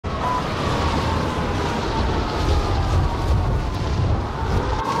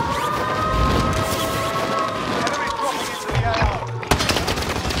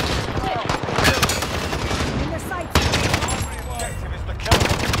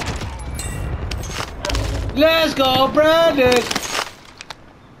Let's go, Brandon!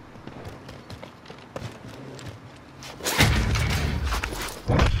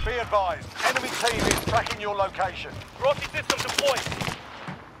 Be advised, enemy team is tracking your location. Rocky system deployed.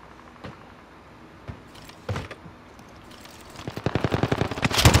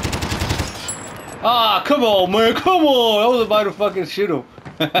 Ah, come on, man, come on! I was about to fucking shoot him.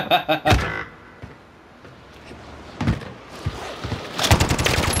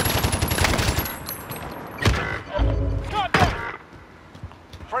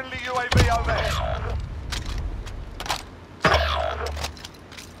 Friendly UAV overhead.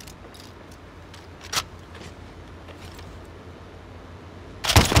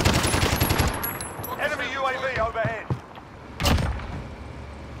 Enemy UAV overhead.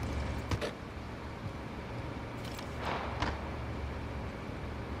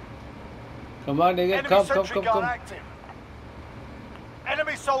 Come on, nigga, Enemy come. sentry gun active.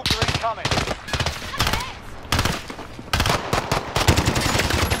 Enemy soldier incoming.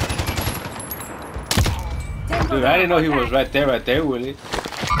 Dude, I didn't know he was right there, Willie.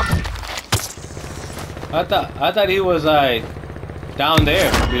 I thought he was like down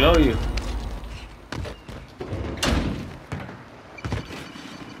there, below you.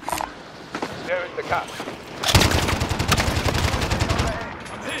 There is the cop.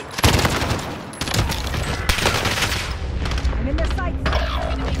 I'm in their sights.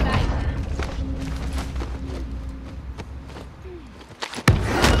 Enemy sight.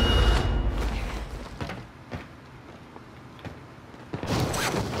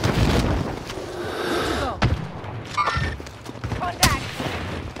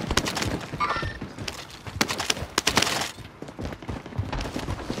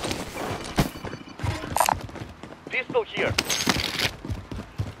 Pistol here.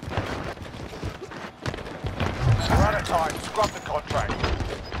 We're out of time. Scrub the contract.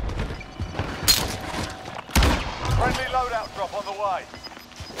 Friendly loadout drop on the way.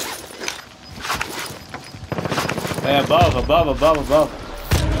 Hey, above. Losing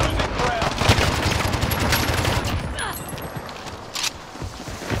ground.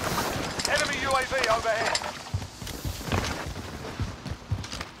 Enemy UAV overhead.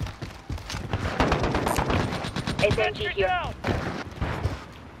 SMG here. Down.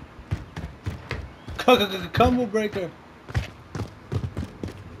 Combo breaker.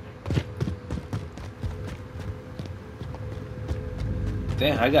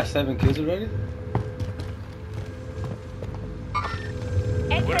 Damn, I got 7 kills already?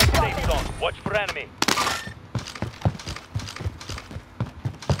 We're in safe zone. Watch for enemy.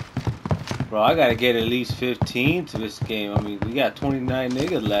 Bro, I gotta get at least 15 to this game. I mean, we got 29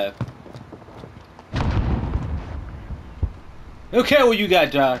 niggas left. Okay, what you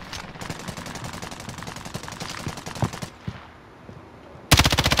got, John?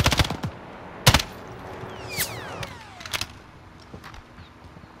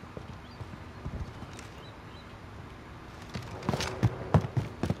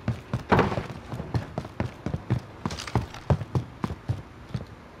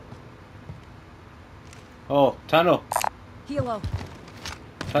 Oh, tunnel. Hilo.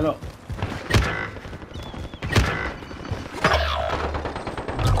 Tunnel.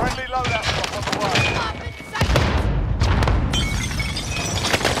 Friendly loadout drop on the way.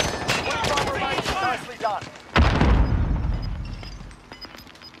 One remains. Nicely done.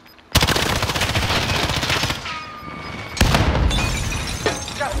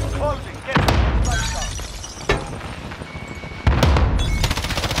 Gas is closing. Get to the safe zone.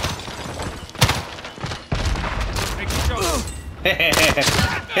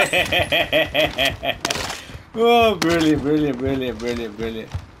 Oh, brilliant.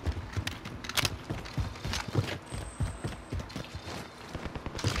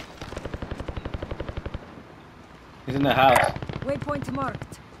 He's in the house. Waypoint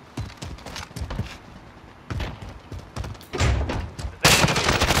marked.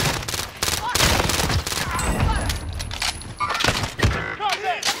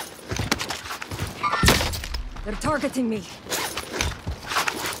 They're targeting me.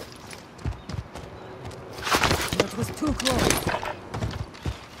 That was too close.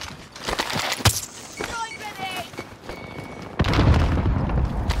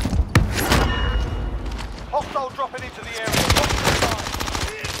 Hostile dropping into the area. Watch the side.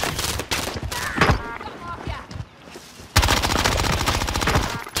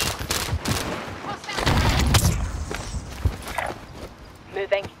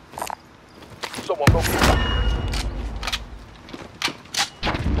 Moving. Someone moving.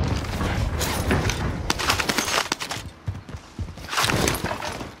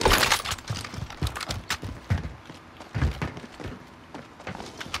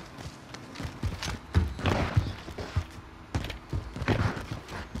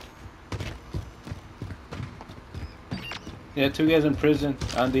 Yeah, 2 guys in prison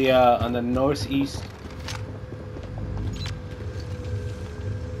on the northeast.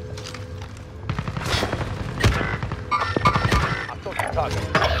 I'm talking target.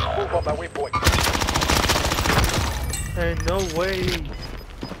 Move on my waypoint. Hey, no way.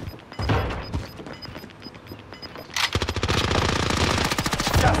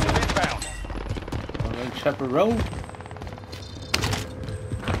 Gas is inbound. On Shepherd Road.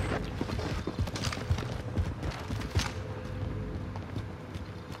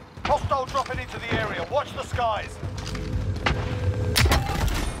 Hostile dropping into the area. Watch the skies.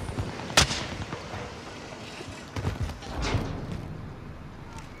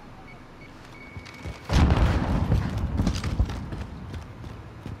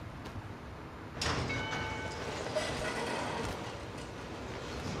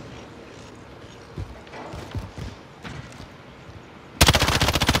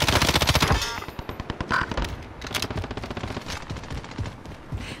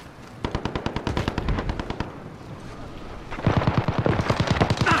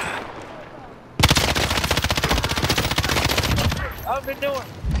 I've been doing.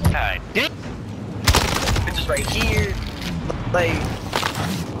 It's right here. Like,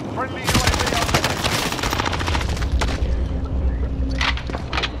 Friendly UAV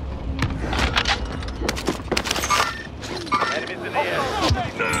Enemies in the air.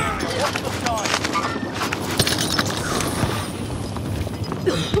 overhead. Watch the skies.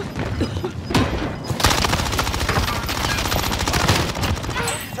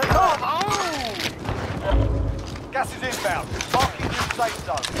 Take off. Gas is inbound. Marking new safe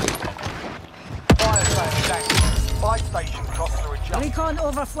zone. Fire station active. Flight station costs are adjusted. Recon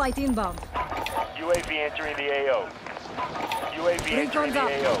overflight inbound. UAV entering the AO. UAV entering Recon's the up.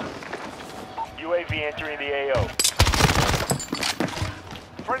 AO. UAV entering the AO.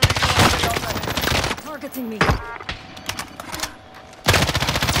 Friendly UAV overhead. Targeting me.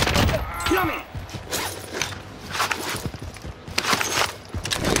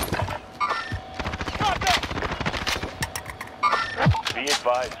 Be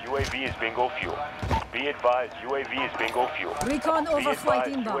advised, UAV is bingo fuel. Be advised, UAV is bingo fuel. Recon Be overflight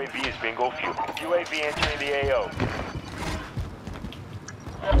advised, inbound. UAV is bingo fuel. UAV entering the AO.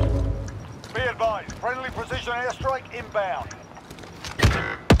 Be advised. Friendly precision airstrike inbound.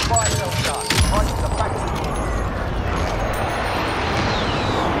 Fire cell done. Right to the back.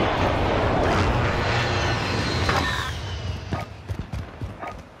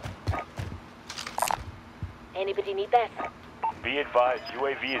 Anybody need that? Be advised,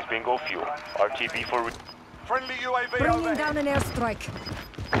 UAV is bingo fuel. RTB for... Friendly UAV Bringing overhead. down an airstrike.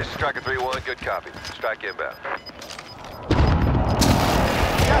 This is Striker 3-1, good copy. Strike inbound.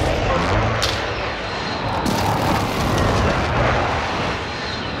 Gas is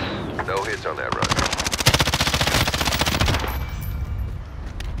moving. No hits on that run.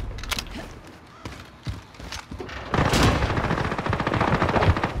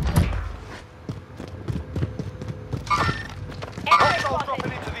 Hostile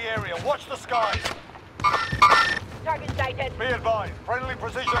dropping into the area. Watch the skies. Target sighted. Be advised. Friendly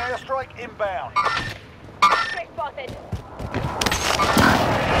precision airstrike inbound. Trick spotted.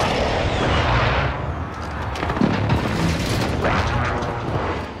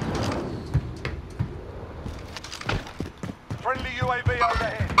 Friendly UAV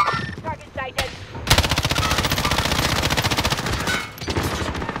overhead. Target sighted.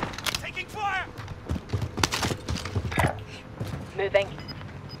 Taking fire. Moving.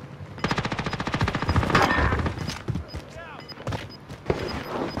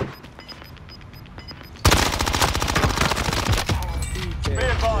 Be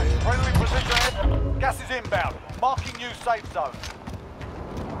advised. Friendly precision air. Gas is inbound. Marking new safe zone.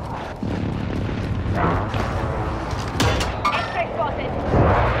 X-ray spotted.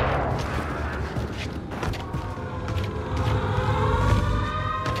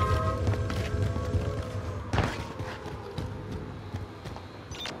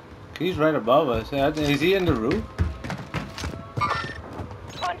 He's right above us. Is he in the roof?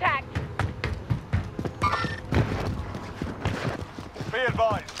 Contact. Be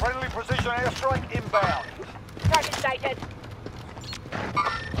advised. Friendly precision airstrike inbound. Target sighted.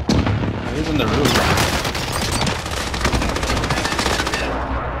 He's in the roof.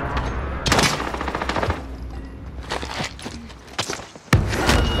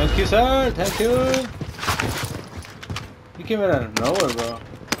 Thank you, sir. Thank you. He came out of nowhere, bro.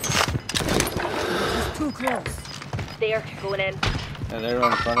 He's too close. There, going in. And they're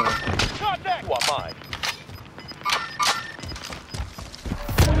right in front of him. Contact. You are mine.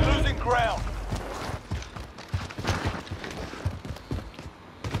 Losing ground.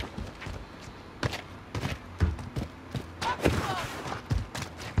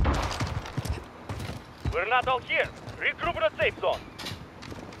 all here. Regroup in a safe zone.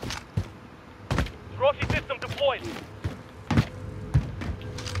 Trophy system deployed.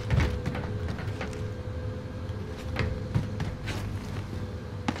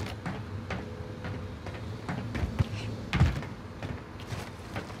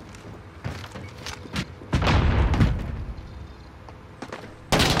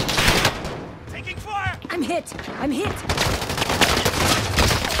 I'm hit! I'm hit!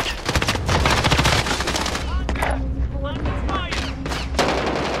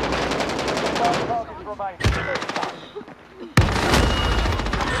 Targets remain.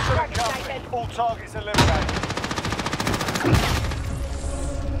 Target sighted. All targets eliminated.